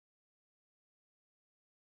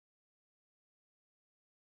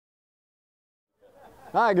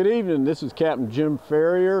Hi, good evening. This is Captain Jim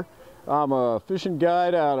Farrior. I'm a fishing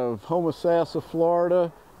guide out of Homosassa,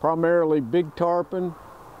 Florida, primarily big tarpon,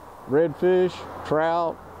 redfish,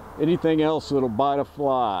 trout, anything else that'll bite a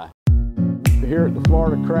fly. Here at the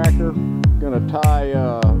Florida Cracker, gonna tie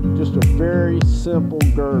just a very simple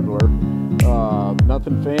gurgler.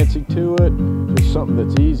 Nothing fancy to it, just something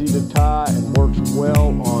that's easy to tie and works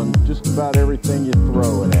well on just about everything you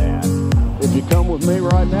throw it at. If you come with me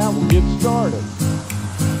right now, we'll get started.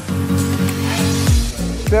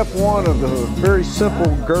 Step one of the very simple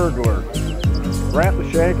gurgler. Wrap the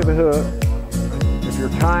shank of the hook. If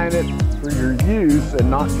you're tying it for your use and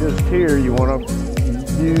not just here, you want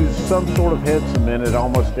to use some sort of head cement at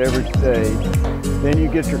almost every stage. Then you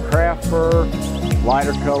get your craft fur,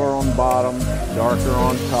 lighter color on the bottom, darker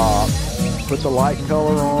on top. Put the light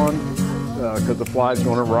color on because the fly's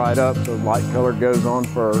going to ride up, so the light color goes on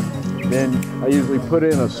first. Then I usually put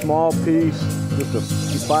in a small piece,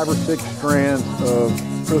 just 5 or 6 strands of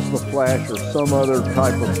crystal flash or some other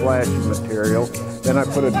type of flashing material. Then I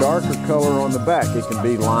put a darker color on the back. It can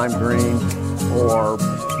be lime green or,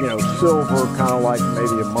 you know, silver, kind of like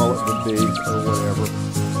maybe a mullet would be or whatever.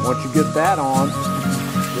 Once you get that on,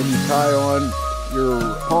 then you tie on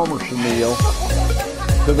your palmer chenille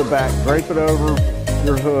to the back, drape it over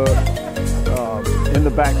your hook in the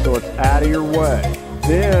back so it's out of your way.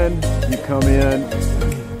 Then you come in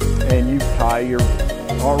and you tie your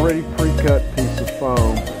already pre-cut piece of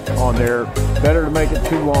foam on there. Better to make it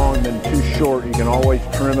too long than too short. You can always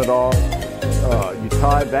trim it off. You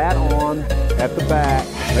tie that on at the back.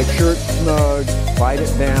 Make sure it's snug. Bite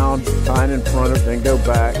it down, tie it in front of it, then go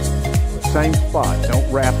back. Same spot.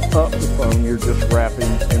 Don't wrap up the foam. You're just wrapping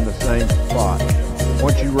in the same spot.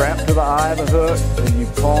 Once you wrap to the eye of the hook, then you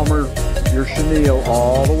palmer your chenille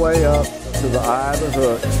all the way up to the eye of the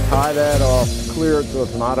hook. Tie that off, clear it so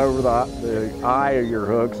it's not over the eye of your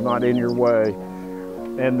hook, it's not in your way.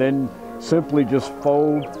 And then simply just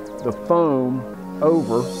fold the foam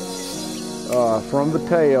over from the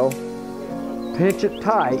tail, pinch it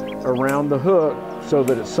tight around the hook so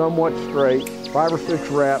that it's somewhat straight, 5 or 6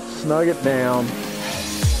 wraps, snug it down,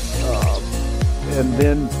 and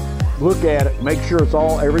then look at it, make sure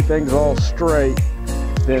everything's all straight,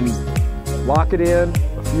 then lock it in,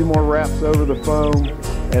 a few more wraps over the foam,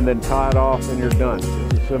 and then tie it off and you're done.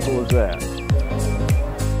 It's as simple as that.